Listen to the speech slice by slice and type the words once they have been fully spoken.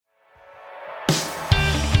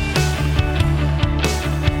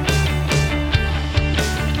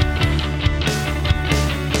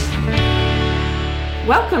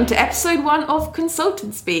Welcome to episode 1 of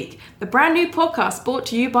Consultant Speak, the brand new podcast brought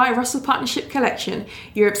to you by Russell Partnership Collection,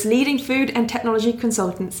 Europe's leading food and technology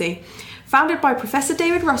consultancy. Founded by Professor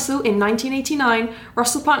David Russell in 1989,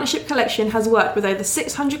 Russell Partnership Collection has worked with over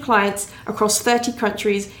 600 clients across 30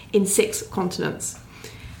 countries in 6 continents.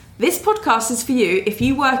 This podcast is for you if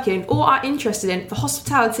you work in or are interested in the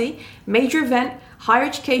hospitality, major event, higher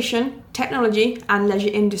education, technology and leisure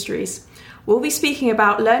industries. We'll be speaking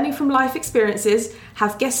about learning from life experiences,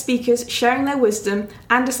 have guest speakers sharing their wisdom,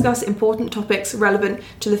 and discuss important topics relevant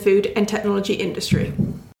to the food and technology industry.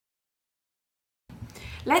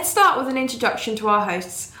 Let's start with an introduction to our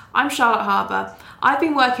hosts. I'm Charlotte Harbour. I've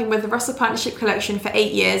been working with the Russell Partnership Collection for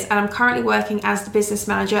 8 years and I'm currently working as the business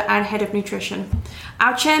manager and head of nutrition.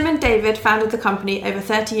 Our chairman, David, founded the company over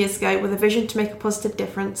 30 years ago with a vision to make a positive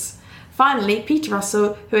difference. Finally, Peter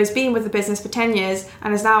Russell, who has been with the business for 10 years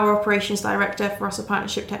and is now our operations director for Russell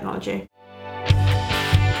Partnership Technology.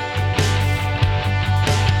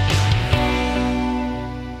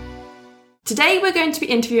 Today we're going to be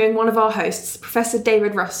interviewing one of our hosts, Professor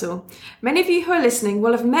David Russell. Many of you who are listening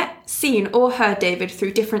will have met, seen or heard David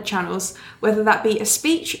through different channels, whether that be a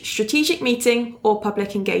speech, strategic meeting or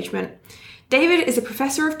public engagement. David is a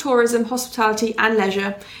Professor of Tourism, Hospitality and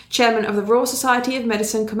Leisure, Chairman of the Royal Society of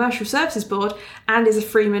Medicine Commercial Services Board and is a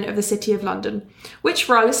Freeman of the City of London, which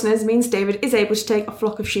for our listeners means David is able to take a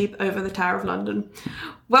flock of sheep over the Tower of London.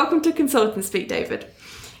 Welcome to Consultant Speak, David.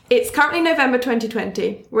 It's currently November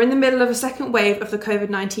 2020. We're in the middle of a second wave of the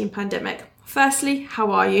COVID-19 pandemic. Firstly,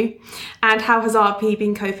 how are you? And how has RP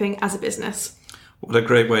been coping as a business? What a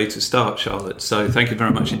great way to start, Charlotte. So thank you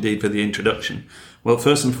very much indeed for the introduction. Well,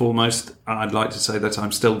 first and foremost, I'd like to say that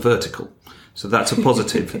I'm still vertical. So that's a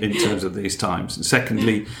positive in terms of these times. And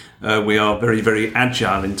secondly, we are very, very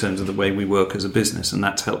agile in terms of the way we work as a business. And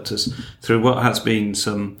that's helped us through what has been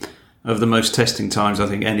some of the most testing times I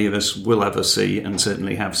think any of us will ever see and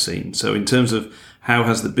certainly have seen. So in terms of how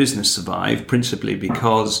has the business survived, principally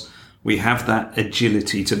because we have that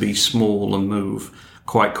agility to be small and move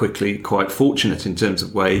quite quickly, quite fortunate in terms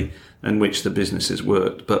of way in which the business has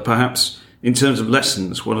worked. But perhaps in terms of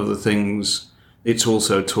lessons, one of the things it's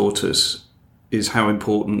also taught us is how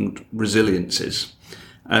important resilience is.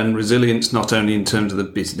 And resilience not only in terms of the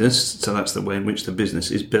business, so that's the way in which the business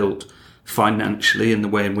is built financially and the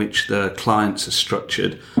way in which the clients are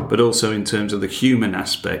structured, but also in terms of the human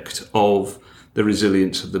aspect of the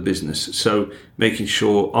resilience of the business. So making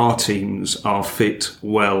sure our teams are fit,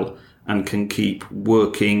 well, and can keep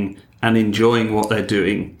working and enjoying what they're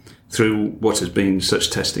doing through what has been such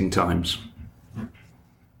testing times.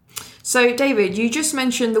 So, David, you just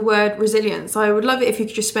mentioned the word resilience. I would love it if you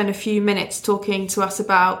could just spend a few minutes talking to us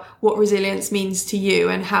about what resilience means to you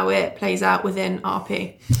and how it plays out within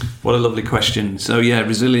RP. What a lovely question. So,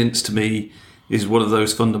 resilience to me is one of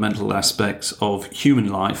those fundamental aspects of human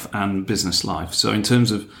life and business life. So in terms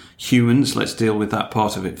of humans, let's deal with that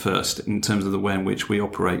part of it first, in terms of the way in which we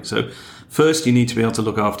operate. So first, you need to be able to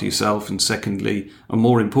look after yourself. And secondly, and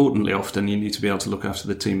more importantly, often you need to be able to look after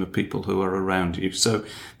the team of people who are around you. So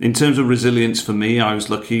in terms of resilience for me, I was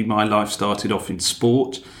lucky. My life started off in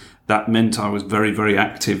sport. That meant I was very, very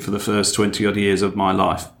active for the first 20 odd years of my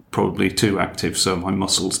life. Probably too active, so my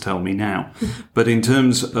muscles tell me now. But in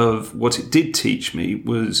terms of what it did teach me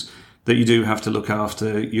was that you do have to look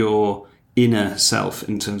after your inner self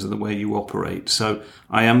in terms of the way you operate. So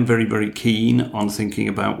I am very, very keen on thinking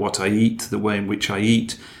about what I eat, the way in which I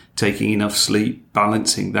eat, taking enough sleep,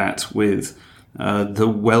 balancing that with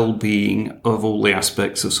the well-being of all the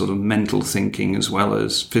aspects of sort of mental thinking as well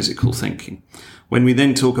as physical thinking. When we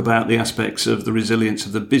then talk about the aspects of the resilience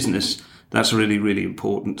of the business, that's really, really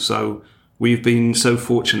important. So we've been so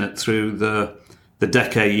fortunate through the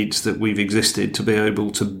decades that we've existed to be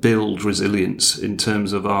able to build resilience in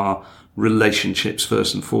terms of our relationships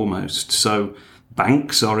first and foremost. So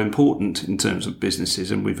banks are important in terms of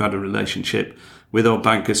businesses, and we've had a relationship with our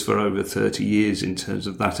bankers for over 30 years in terms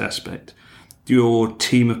of that aspect. Your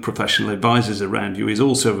team of professional advisors around you is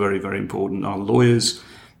also very, very important. Our lawyers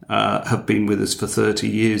have been with us for 30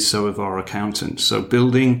 years, so have our accountants. So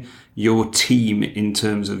building your team in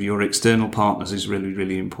terms of your external partners is really,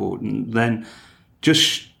 really important. Then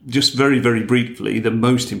just very, very briefly, the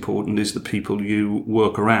most important is the people you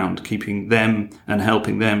work around, keeping them and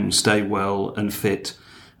helping them stay well and fit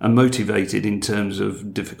and motivated in terms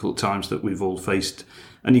of difficult times that we've all faced.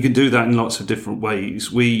 And you can do that in lots of different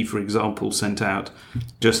ways. We, for example, sent out,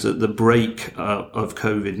 just at the break of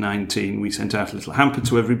COVID-19, we sent out a little hamper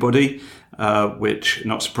to everybody, which,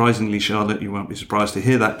 not surprisingly, Charlotte, you won't be surprised to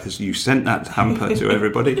hear that because you sent that hamper to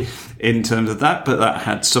everybody in terms of that. But that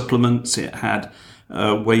had supplements, it had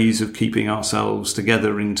ways of keeping ourselves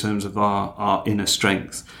together in terms of our inner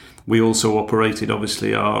strength. We also operated,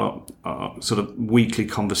 obviously, our sort of weekly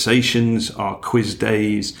conversations, our quiz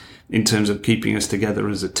days, in terms of keeping us together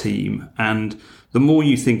as a team. And the more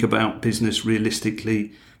you think about business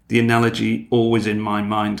realistically, the analogy always in my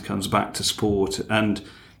mind comes back to sport. And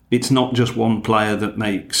it's not just one player that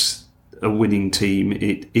makes a winning team.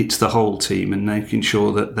 It's the whole team, and making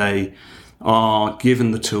sure that they are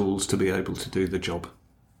given the tools to be able to do the job.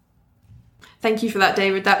 Thank you for that,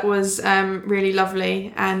 David. That was really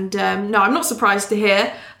lovely. And no, I'm not surprised to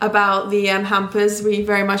hear about the hampers. We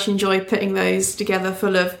very much enjoy putting those together,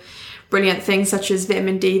 full of brilliant things such as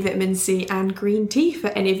vitamin D, vitamin C and green tea for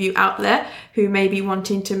any of you out there who may be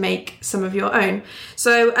wanting to make some of your own.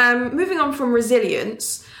 So moving on from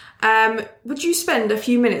resilience, would you spend a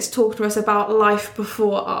few minutes talking to us about life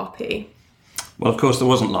before RP? Well, of course, there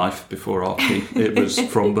wasn't life before RP. It was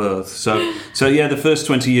from birth. So yeah, the first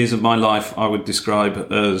 20 years of my life I would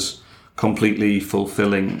describe as completely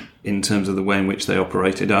fulfilling in terms of the way in which they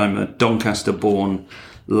operated. I'm a Doncaster-born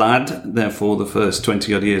lad. Therefore, the first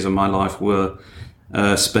 20-odd years of my life were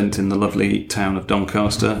spent in the lovely town of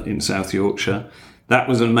Doncaster in South Yorkshire. That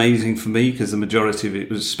was amazing for me because the majority of it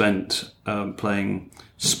was spent playing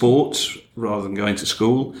sports rather than going to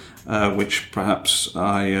school, which perhaps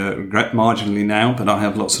I regret marginally now, but I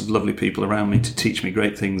have lots of lovely people around me to teach me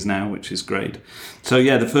great things now, which is great. So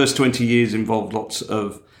yeah, the first 20 years involved lots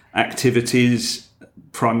of activities,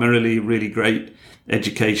 primarily really great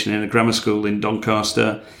education in a grammar school in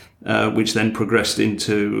Doncaster, which then progressed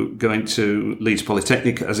into going to Leeds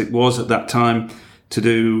Polytechnic, as it was at that time, to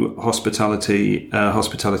do hospitality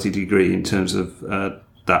degree in terms of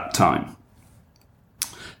that time.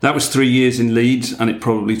 That was 3 years in Leeds, and it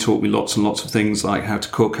probably taught me lots and lots of things like how to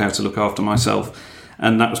cook, how to look after myself.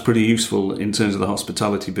 And that was pretty useful in terms of the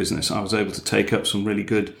hospitality business. I was able to take up some really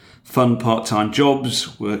good, fun part-time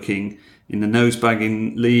jobs, working in the Nosebag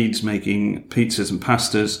in Leeds, making pizzas and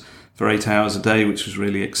pastas for 8 hours a day, which was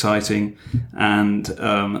really exciting. And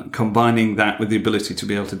combining that with the ability to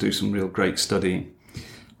be able to do some real great studying.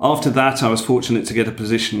 After that, I was fortunate to get a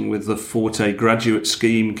position with the Forte graduate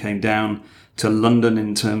scheme, came down to London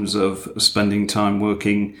in terms of spending time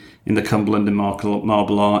working in the Cumberland and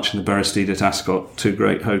Marble Arch and the Bury Steed at Ascot, two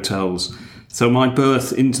great hotels. So my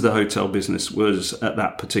birth into the hotel business was at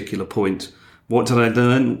that particular point. What did I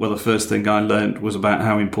learn? Well, the first thing I learned was about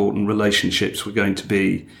how important relationships were going to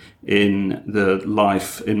be in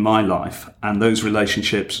my life. And those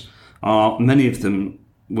relationships many of them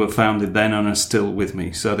were founded then and are still with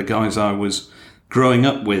me. So the guys I was growing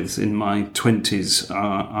up with in my 20s,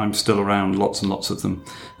 I'm still around, lots and lots of them.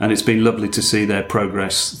 And it's been lovely to see their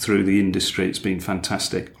progress through the industry. It's been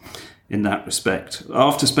fantastic in that respect.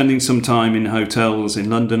 After spending some time in hotels in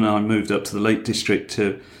London, I moved up to the Lake District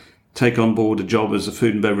to take on board a job as a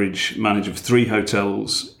food and beverage manager for 3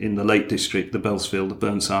 hotels in the Lake District, the Bellsfield, the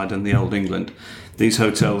Burnside and the Old England. These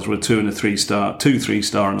hotels were 2 3-star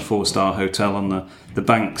and a 4-star hotel on the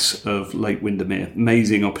banks of Lake Windermere.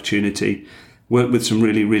 Amazing opportunity. Worked with some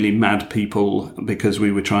really, really mad people because we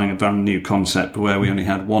were trying a brand new concept where we only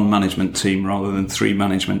had 1 management team rather than 3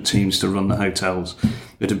 management teams to run the hotels.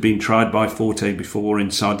 It had been tried by Forte before in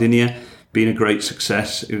Sardinia, been a great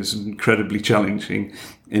success. It was incredibly challenging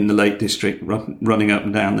in the Lake District, running up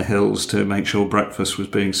and down the hills to make sure breakfast was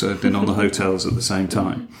being served in all the hotels at the same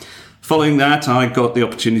time. Following that, I got the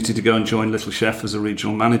opportunity to go and join Little Chef as a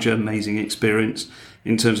regional manager. Amazing experience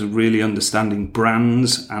in terms of really understanding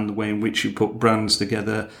brands and the way in which you put brands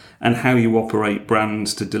together and how you operate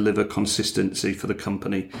brands to deliver consistency for the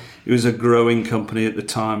company. It was a growing company at the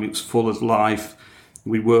time. It was full of life.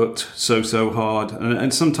 We worked so hard.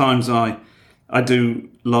 And sometimes I do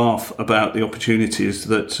laugh about the opportunities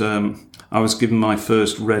that I was given my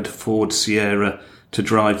first red Ford Sierra to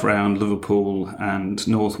drive around Liverpool and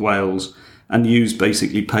North Wales and use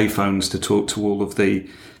basically payphones to talk to all of the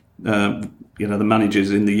the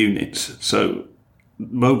managers in the units. So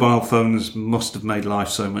mobile phones must have made life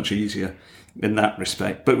so much easier in that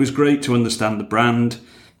respect. But it was great to understand the brand.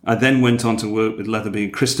 I then went on to work with Leatherby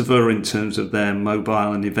and Christopher in terms of their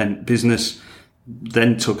mobile and event business.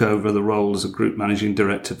 Then took over the role as a group managing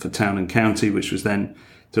director for Town and County, which was then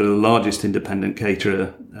the largest independent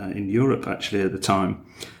caterer in Europe actually at the time.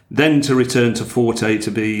 Then to return to Forte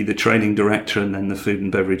to be the training director and then the food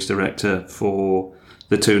and beverage director for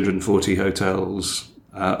the 240 hotels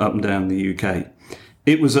up and down the UK.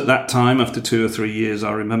 It was at that time, after 2 or 3 years,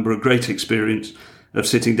 I remember a great experience of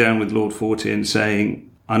sitting down with Lord Forte and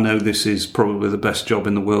saying, I know this is probably the best job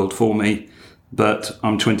in the world for me, but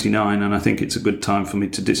I'm 29 and I think it's a good time for me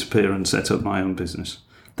to disappear and set up my own business.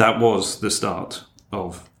 That was the start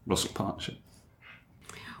of Russell Partnership.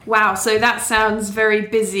 Wow, so that sounds very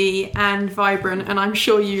busy and vibrant, and I'm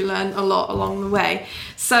sure you learned a lot along the way.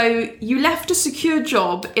 So you left a secure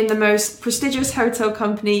job in the most prestigious hotel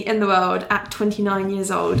company in the world at 29 years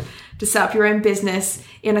old to set up your own business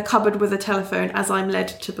in a cupboard with a telephone, as I'm led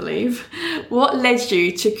to believe. What led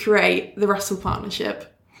you to create the Russell Partnership?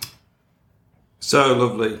 So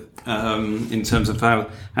lovely in terms of how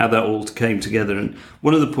that all came together. And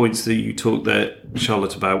one of the points that you talked there,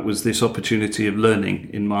 Charlotte, about was this opportunity of learning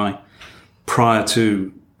in my prior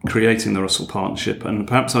to creating the Russell Partnership. And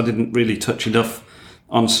perhaps I didn't really touch enough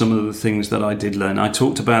on some of the things that I did learn. I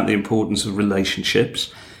talked about the importance of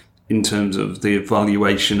relationships in terms of the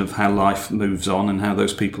evaluation of how life moves on and how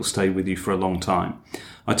those people stay with you for a long time.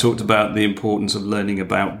 I talked about the importance of learning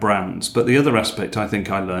about brands. But the other aspect I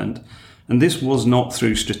think I learned, and this was not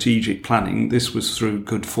through strategic planning, this was through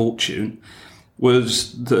good fortune,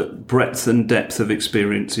 was that breadth and depth of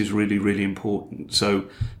experience is really, really important. So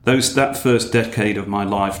that first decade of my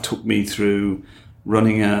life took me through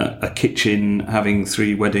running a kitchen, having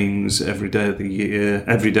 3 weddings every day of the year,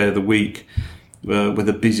 every day of the week, with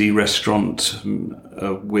a busy restaurant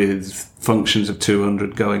with functions of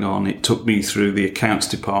 200 going on. It took me through the accounts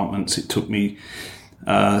departments. It took me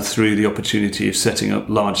through the opportunity of setting up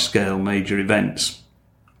large-scale major events,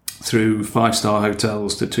 through 5-star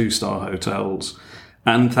hotels to 2-star hotels.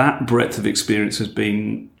 And that breadth of experience has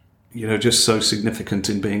been, just so significant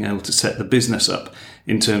in being able to set the business up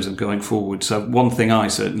in terms of going forward. So one thing I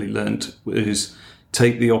certainly learned is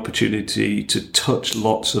take the opportunity to touch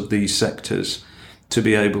lots of these sectors to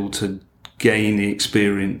be able to gain the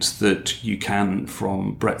experience that you can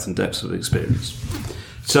from breadth and depth of experience.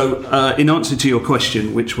 So in answer to your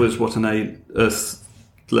question, which was what on earth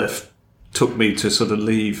took me to sort of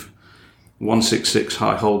leave 166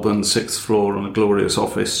 High Holborn, 6th floor on a glorious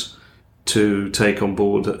office to take on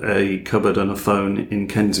board a cupboard and a phone in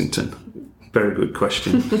Kensington? Very good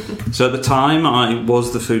question. So at the time I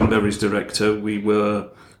was the food and beverage director. We were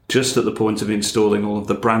just at the point of installing all of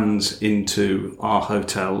the brands into our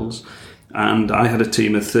hotels. And I had a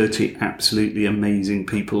team of 30 absolutely amazing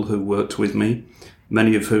people who worked with me,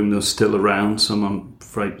 many of whom are still around. Some, I'm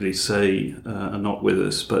afraid to say, are not with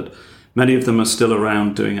us, but many of them are still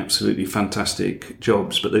around doing absolutely fantastic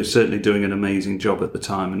jobs, but they're certainly doing an amazing job at the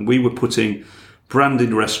time. And we were putting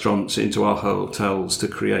branded restaurants into our hotels to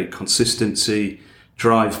create consistency,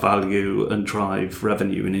 drive value, and drive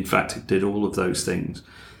revenue. And in fact, it did all of those things.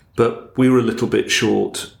 But we were a little bit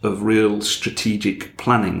short of real strategic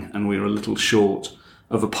planning, and we were a little short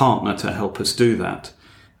of a partner to help us do that.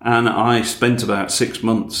 And I spent about 6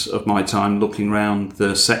 months of my time looking around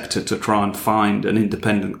the sector to try and find an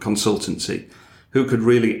independent consultancy who could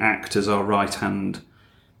really act as our right hand.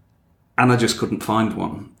 And I just couldn't find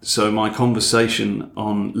one. So my conversation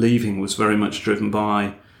on leaving was very much driven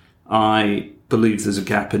by, I believe there's a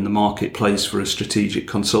gap in the marketplace for a strategic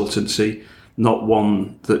consultancy, not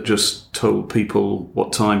one that just told people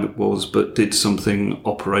what time it was, but did something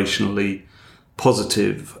operationally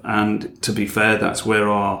positive. And to be fair, that's where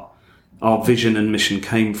our vision and mission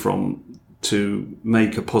came from, to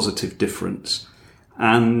make a positive difference.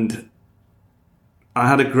 And I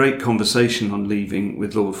had a great conversation on leaving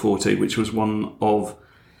with Lord Forte, which was one of,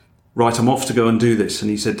 right, I'm off to go and do this.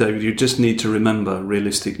 And he said, David, you just need to remember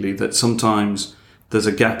realistically that sometimes there's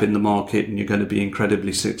a gap in the market and you're going to be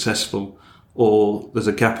incredibly successful, or there's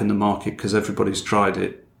a gap in the market because everybody's tried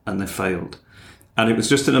it and they failed. And it was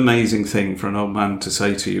just an amazing thing for an old man to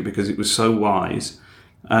say to you, because it was so wise.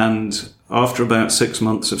 And after about 6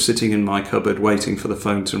 months of sitting in my cupboard waiting for the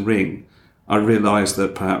phone to ring, I realised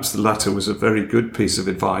that perhaps the latter was a very good piece of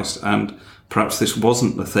advice, and perhaps this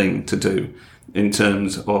wasn't the thing to do in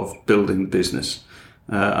terms of building the business.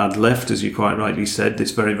 I'd left, as you quite rightly said,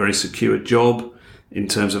 this very, very secure job in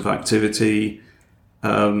terms of activity.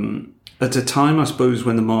 At a time, I suppose,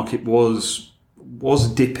 when the market was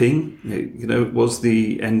dipping, it was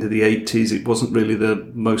the end of the 80s. It wasn't really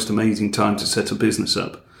the most amazing time to set a business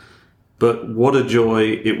up. But what a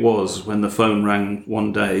joy it was when the phone rang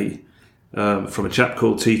one day from a chap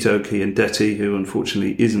called Tito Chiandetti, who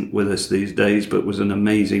unfortunately isn't with us these days, but was an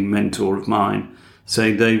amazing mentor of mine,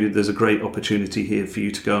 saying, David, there's a great opportunity here for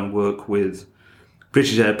you to go and work with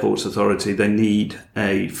British Airports Authority. They need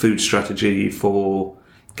a food strategy for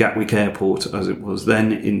Gatwick Airport, as it was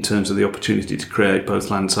then, in terms of the opportunity to create both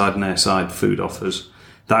landside and airside food offers.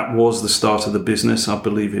 That was the start of the business. I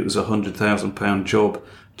believe it was a £100,000 job,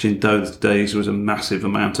 which in those days was a massive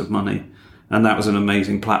amount of money. And that was an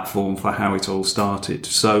amazing platform for how it all started.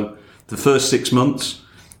 So the first 6 months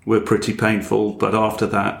were pretty painful, but after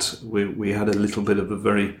that we had a little bit of a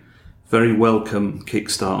very very welcome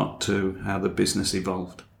kickstart to how the business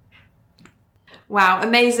evolved. Wow,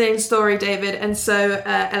 amazing story, David, and so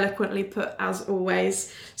eloquently put as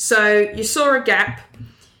always. So you saw a gap,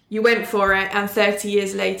 you went for it, and 30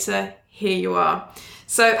 years later, here you are.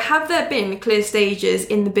 So have there been clear stages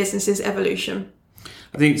in the business's evolution?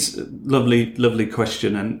 I think it's a lovely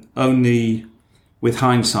question, and only with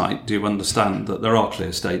hindsight do you understand that there are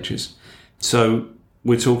clear stages. So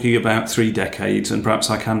we're talking about 3 decades, and perhaps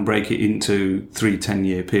I can break it into 3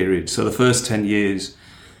 10-year periods. So the first 10 years,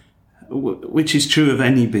 which is true of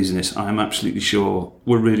any business, I'm absolutely sure,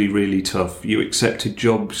 were really, really tough. You accepted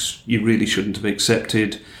jobs you really shouldn't have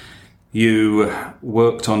accepted. You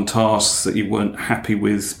worked on tasks that you weren't happy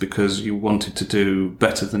with because you wanted to do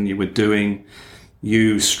better than you were doing.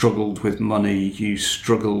 You struggled with money. You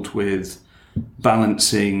struggled with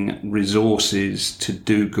balancing resources to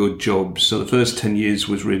do good jobs. So the first 10 years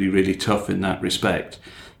was really, really tough in that respect.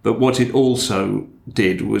 But what it also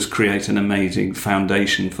did was create an amazing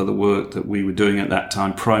foundation for the work that we were doing at that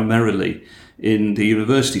time, primarily in the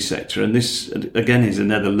university sector. And this, again, is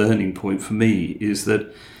another learning point for me, is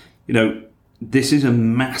that, this is a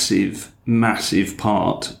massive, massive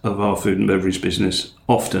part of our food and beverage business,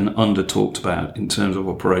 often under talked about in terms of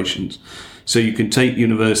operations. So you can take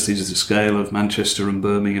universities at the scale of Manchester and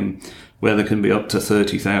Birmingham, where there can be up to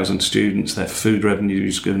 30,000 students. Their food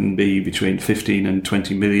revenues can be between 15 and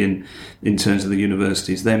 20 million in terms of the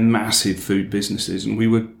universities. They're massive food businesses. And we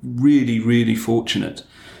were really, really fortunate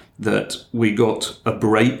that we got a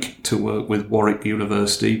break to work with Warwick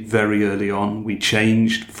University very early on. We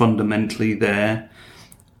changed fundamentally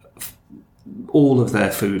all of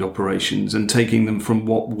their food operations and taking them from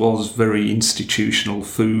what was very institutional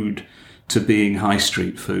food to being high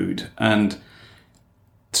street food. And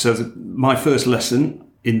so my first lesson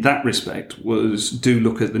in that respect was, do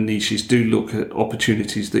look at the niches, do look at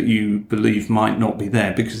opportunities that you believe might not be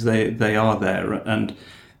there, because they are there. And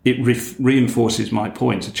it reinforces my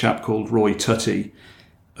point. A chap called Roy Tutty,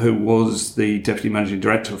 who was the Deputy Managing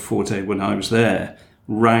Director of Forte when I was there,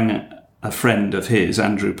 rang a friend of his,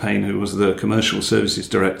 Andrew Payne, who was the Commercial Services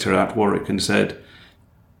Director at Warwick, and said,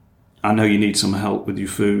 I know you need some help with your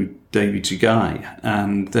food, David's your guy.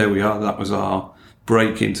 And there we are. That was our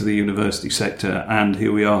break into the university sector. And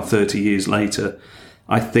here we are 30 years later,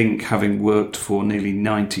 I think, having worked for nearly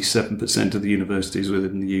 97% of the universities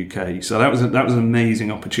within the UK. So that was an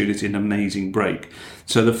amazing opportunity, an amazing break.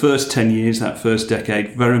 So the first 10 years, that first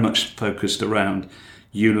decade, very much focused around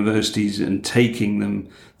universities and taking them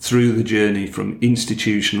through the journey from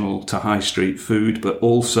institutional to high street food, but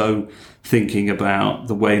also thinking about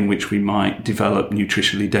the way in which we might develop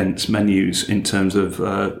nutritionally dense menus in terms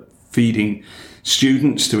of feeding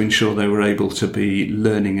students to ensure they were able to be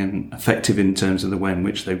learning and effective in terms of the way in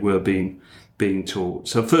which they were being taught.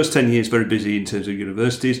 So first 10 years, very busy in terms of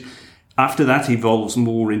universities. After that evolves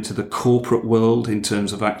more into the corporate world in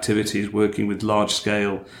terms of activities, working with large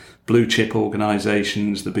scale blue chip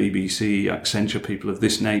organisations, the BBC, Accenture, people of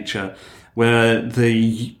this nature, where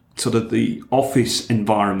the office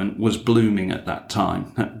environment was blooming at that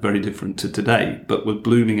time. Very different to today, but was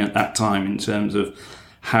blooming at that time in terms of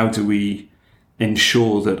how do we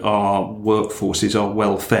ensure that our workforces are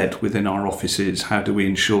well fed within our offices? How do we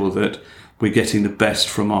ensure that we're getting the best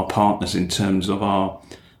from our partners in terms of our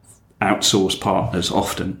outsourced partners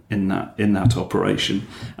often in that operation?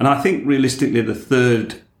 And I think realistically the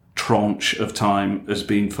third tranche of time has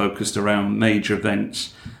been focused around major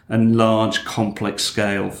events and large complex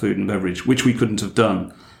scale food and beverage, which we couldn't have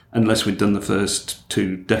done unless we'd done the first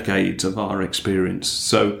 2 decades of our experience.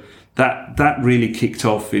 So that really kicked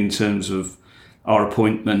off in terms of our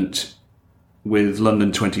appointment with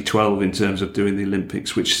London 2012 in terms of doing the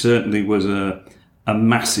Olympics, which certainly was a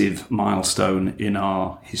massive milestone in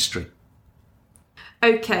our history.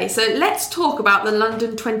 Okay, so let's talk about the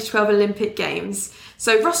London 2012 Olympic Games.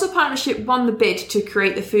 So Russell Partnership won the bid to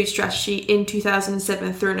create the food strategy in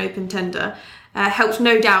 2007 through an open tender, helped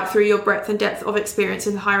no doubt through your breadth and depth of experience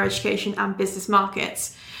in the higher education and business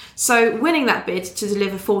markets. So winning that bid to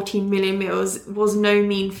deliver 14 million meals was no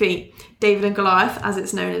mean feat. David and Goliath, as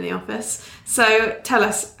it's known in the office. So tell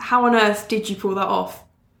us, how on earth did you pull that off?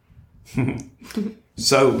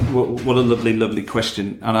 So what a lovely, lovely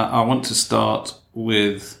question. And I want to start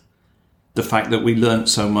with the fact that we learnt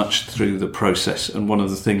so much through the process. And one of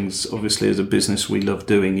the things, obviously, as a business we love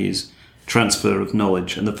doing is transfer of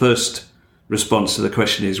knowledge. And the first response to the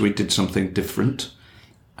question is we did something different.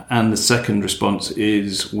 And the second response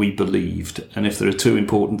is we believed. And if there are two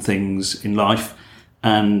important things in life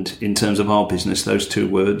and in terms of our business, those two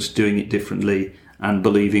words, doing it differently and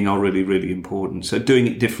believing, are really, really important. So doing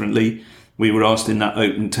it differently we were asked in that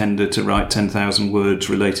open tender to write 10,000 words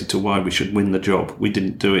related to why we should win the job. We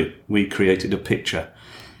didn't do it. We created a picture.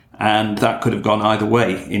 And that could have gone either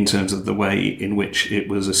way in terms of the way in which it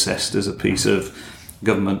was assessed as a piece of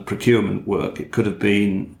government procurement work. It could have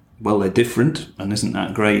been, well, they're different and isn't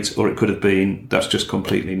that great? Or it could have been, that's just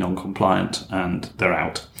completely non-compliant and they're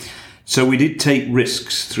out. So we did take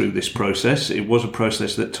risks through this process. It was a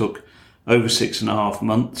process that took over 6.5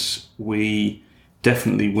 months. We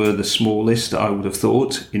definitely were the smallest, I would have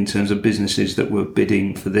thought, in terms of businesses that were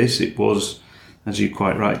bidding for this. It was, as you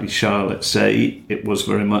quite rightly, Charlotte, say, it was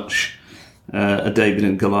very much a David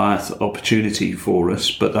and Goliath opportunity for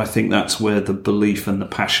us. But I think that's where the belief and the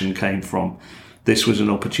passion came from. This was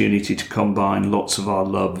an opportunity to combine lots of our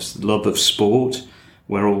loves, the love of sport,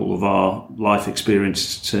 where all of our life experience,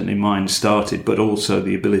 certainly mine, started, but also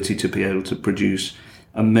the ability to be able to produce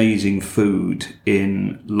amazing food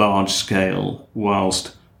in large scale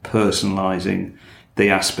whilst personalising the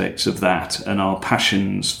aspects of that, and our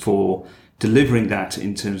passions for delivering that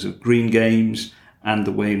in terms of green games and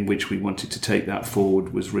the way in which we wanted to take that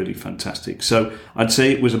forward was really fantastic. So I'd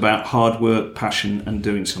say it was about hard work, passion, and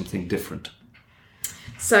doing something different.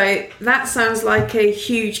 So that sounds like a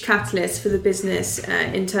huge catalyst for the business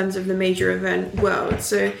in terms of the major event world.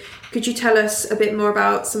 So could you tell us a bit more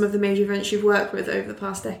about some of the major events you've worked with over the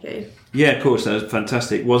past decade? Yeah, of course, that was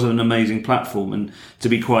fantastic. It was an amazing platform. And to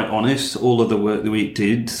be quite honest, all of the work that we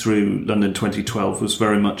did through London 2012 was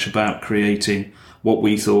very much about creating what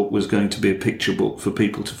we thought was going to be a picture book for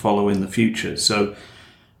people to follow in the future. So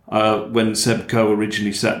when Seb Coe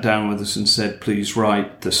originally sat down with us and said, please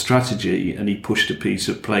write the strategy, and he pushed a piece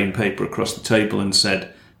of plain paper across the table and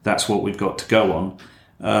said, that's what we've got to go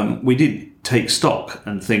on. We did take stock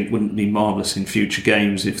and think, wouldn't it be marvellous in future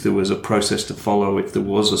games if there was a process to follow, if there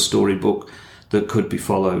was a storybook that could be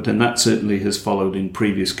followed. And that certainly has followed in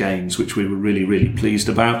previous games, which we were really, really pleased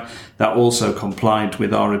about. That also complied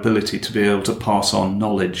with our ability to be able to pass on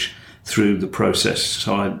knowledge through the process.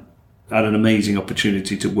 So I had an amazing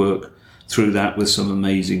opportunity to work through that with some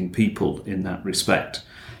amazing people in that respect.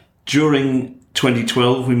 During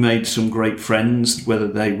 2012, we made some great friends, whether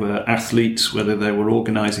they were athletes, whether they were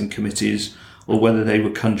organising committees, or whether they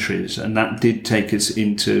were countries. And that did take us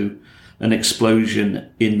into an explosion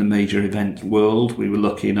in the major event world. We were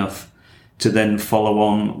lucky enough to then follow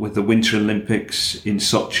on with the Winter Olympics in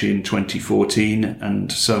Sochi in 2014,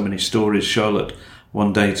 and so many stories, Charlotte,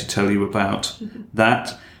 one day to tell you about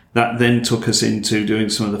that. That then took us into doing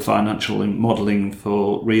some of the financial modelling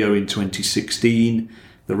for Rio in 2016.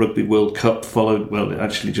 The Rugby World Cup followed, well,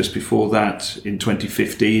 actually just before that in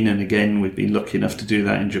 2015. And again, we've been lucky enough to do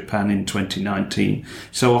that in Japan in 2019.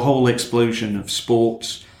 So a whole explosion of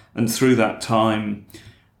sports. And through that time,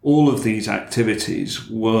 all of these activities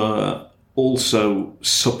were also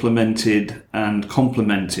supplemented and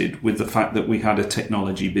complemented with the fact that we had a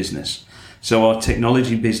technology business. So our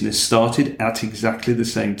technology business started at exactly the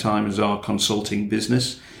same time as our consulting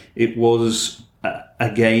business. It was,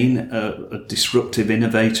 again, a disruptive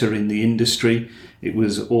innovator in the industry. It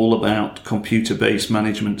was all about computer-based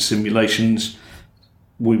management simulations.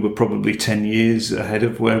 We were probably 10 years ahead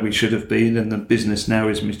of where we should have been, and the business now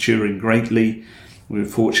is maturing greatly. We were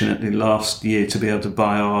fortunately last year to be able to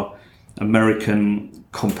buy our American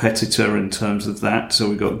competitor in terms of that. So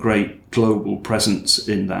we've got great global presence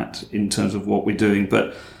in that in terms of what we're doing.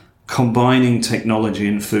 But combining technology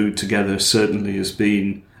and food together certainly has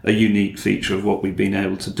been a unique feature of what we've been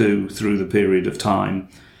able to do through the period of time,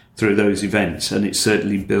 through those events. And it's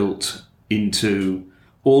certainly built into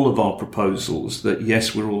all of our proposals that,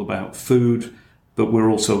 yes, we're all about food, but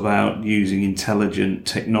we're also about using intelligent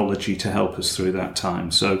technology to help us through that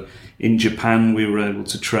time. So in Japan, we were able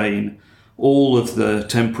to train all of the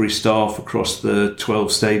temporary staff across the 12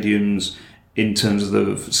 stadiums in terms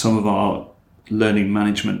of some of our learning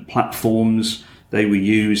management platforms. They were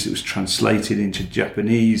used, it was translated into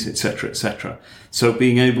Japanese, etc., etc. So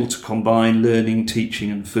being able to combine learning, teaching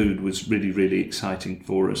and food was really, really exciting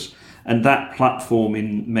for us. And that platform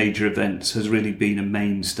in major events has really been a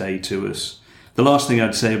mainstay to us. The last thing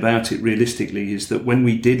I'd say about it realistically is that when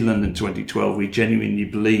we did London 2012, we genuinely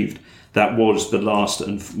believed that was the last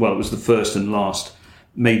and, well, it was the first and last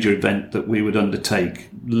major event that we would undertake.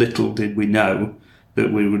 Little did we know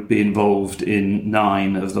that we would be involved in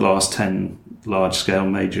 9 of the last 10 large-scale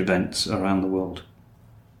major events around the world.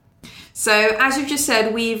 So, as you've just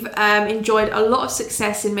said, we've enjoyed a lot of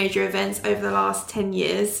success in major events over the last 10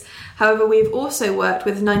 years. However, we've also worked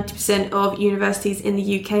with 90% of universities in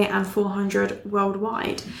the UK and 400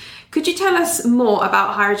 worldwide. Could you tell us more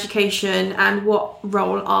about higher education and what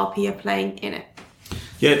role RP are playing in it?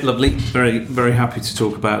 Yeah, lovely. Very, very happy to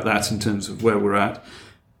talk about that in terms of where we're at.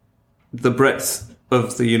 The breadth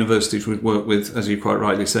of the universities we've worked with, as you quite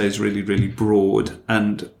rightly say, is really, really broad.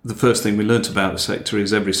 And the first thing we learnt about the sector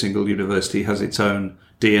is every single university has its own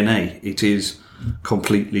DNA. It is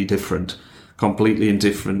completely different in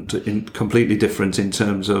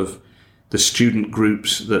terms of the student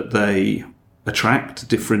groups that they attract,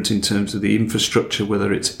 different in terms of the infrastructure,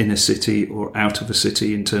 whether it's in a city or out of a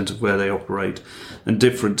city in terms of where they operate, and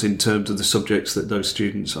different in terms of the subjects that those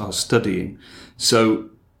students are studying.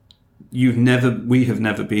 So we have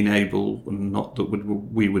never been able, not that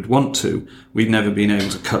we would want to, we've never been able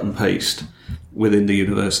to cut and paste within the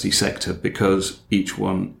university sector because each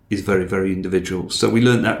one is very, very individual. So we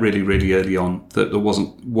learned that really, really early on, that there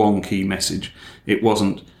wasn't one key message. It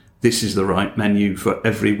wasn't, this is the right menu for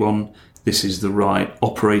everyone, this is the right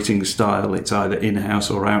operating style, it's either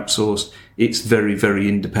in-house or outsourced. It's very, very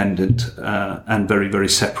independent and very, very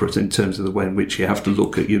separate in terms of the way in which you have to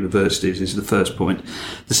look at universities is the first point.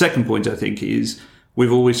 The second point, I think, is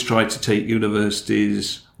we've always tried to take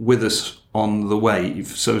universities with us on the wave.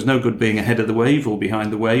 So it's no good being ahead of the wave or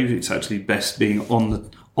behind the wave. It's actually best being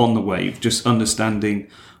on the wave, just understanding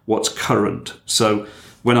what's current. So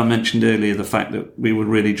when I mentioned earlier the fact that we were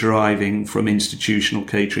really driving from institutional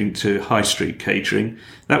catering to high street catering,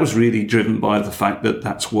 that was really driven by the fact that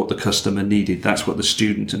that's what the customer needed. That's what the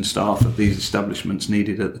student and staff of these establishments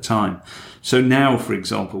needed at the time. So now, for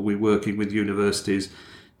example, we're working with universities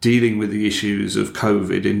dealing with the issues of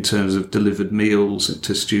COVID in terms of delivered meals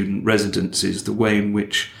to student residences, the way in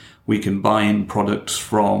which we can buy in products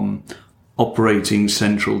from operating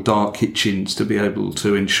central dark kitchens to be able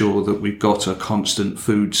to ensure that we've got a constant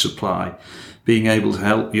food supply, being able to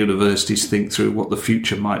help universities think through what the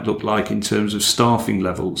future might look like in terms of staffing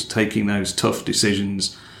levels, taking those tough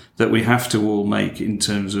decisions that we have to all make in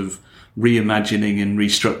terms of reimagining and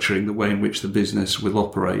restructuring the way in which the business will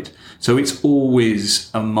operate. So it's always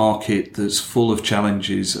a market that's full of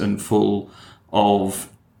challenges and full of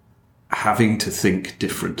having to think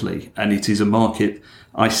differently. And it is a market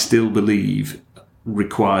I still believe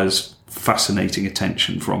requires fascinating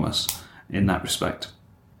attention from us in that respect.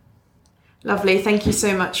 Lovely. Thank you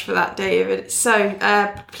so much for that, David. So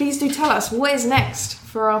please do tell us, what is next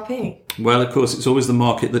for RP? Well, of course, it's always the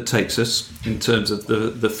market that takes us in terms of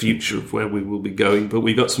the future of where we will be going. But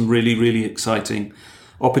we've got some really, really exciting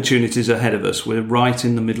opportunities ahead of us. We're right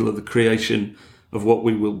in the middle of the creation of what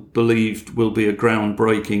we will believe will be a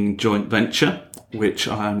groundbreaking joint venture, which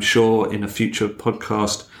I'm sure in a future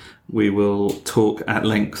podcast we will talk at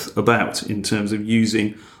length about in terms of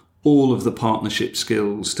using all of the partnership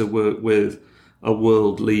skills to work with a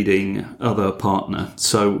world-leading other partner.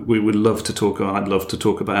 So we would love to talk, I'd love to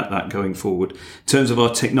talk about that going forward. In terms of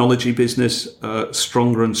our technology business,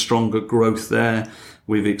 stronger and stronger growth there.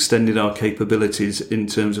 We've extended our capabilities in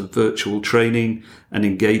terms of virtual training and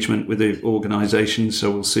engagement with the organisation,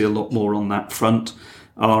 so we'll see a lot more on that front.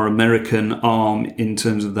 Our American arm in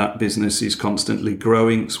terms of that business is constantly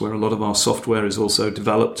growing. It's where a lot of our software is also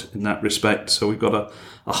developed in that respect. So we've got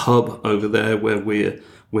a hub over there where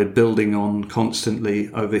we're building on constantly.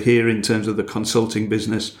 Over here in terms of the consulting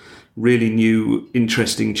business, really new,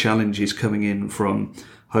 interesting challenges coming in from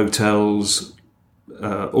hotels,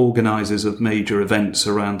 organisers of major events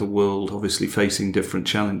around the world, obviously facing different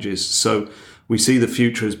challenges. So we see the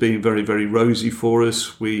future as being very, very rosy for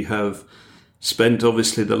us. We have spent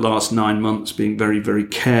obviously the last 9 months being very, very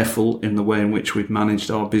careful in the way in which we've managed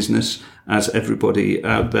our business, as everybody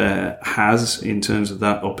out there has in terms of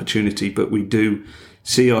that opportunity. But we do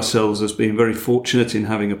see ourselves as being very fortunate in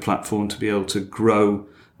having a platform to be able to grow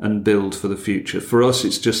and build for the future. For us,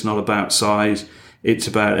 it's just not about size. It's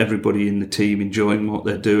about everybody in the team enjoying what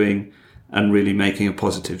they're doing and really making a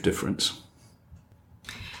positive difference.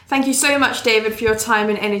 Thank you so much, David, for your time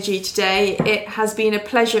and energy today. It has been a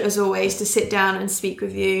pleasure, as always, to sit down and speak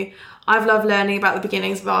with you. I've loved learning about the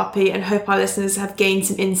beginnings of RP and hope our listeners have gained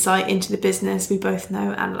some insight into the business we both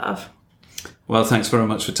know and love. Well, thanks very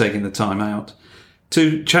much for taking the time out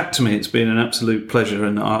to chat to me. It's been an absolute pleasure,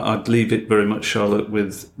 and I'd leave it very much, Charlotte,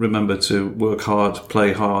 with remember to work hard,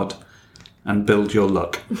 play hard, and build your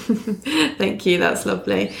luck. Thank you, that's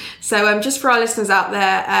lovely. So just for our listeners out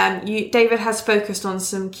there, David has focused on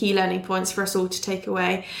some key learning points for us all to take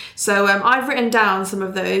away. So I've written down some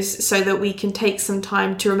of those so that we can take some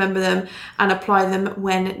time to remember them and apply them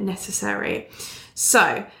when necessary.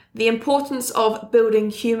 So the importance of building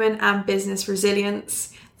human and business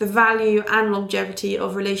resilience, the value and longevity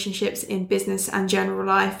of relationships in business and general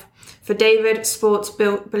life. For David, sports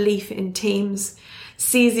built belief in teams,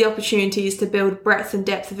 sees the opportunities to build breadth and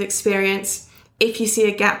depth of experience, If you see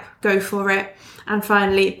a gap, go for it. And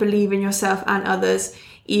finally, believe in yourself and others,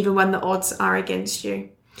 even when the odds are against you.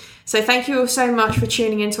 So thank you all so much for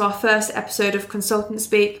tuning into our first episode of Consultant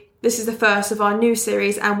Speak. This is the first of our new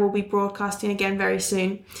series and we'll be broadcasting again very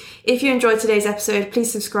soon. If you enjoyed today's episode,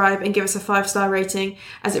 please subscribe and give us a 5-star rating,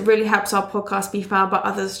 as it really helps our podcast be found by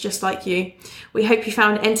others just like you. We hope you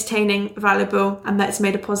found it entertaining, valuable, and that it's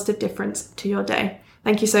made a positive difference to your day.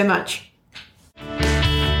 Thank you so much.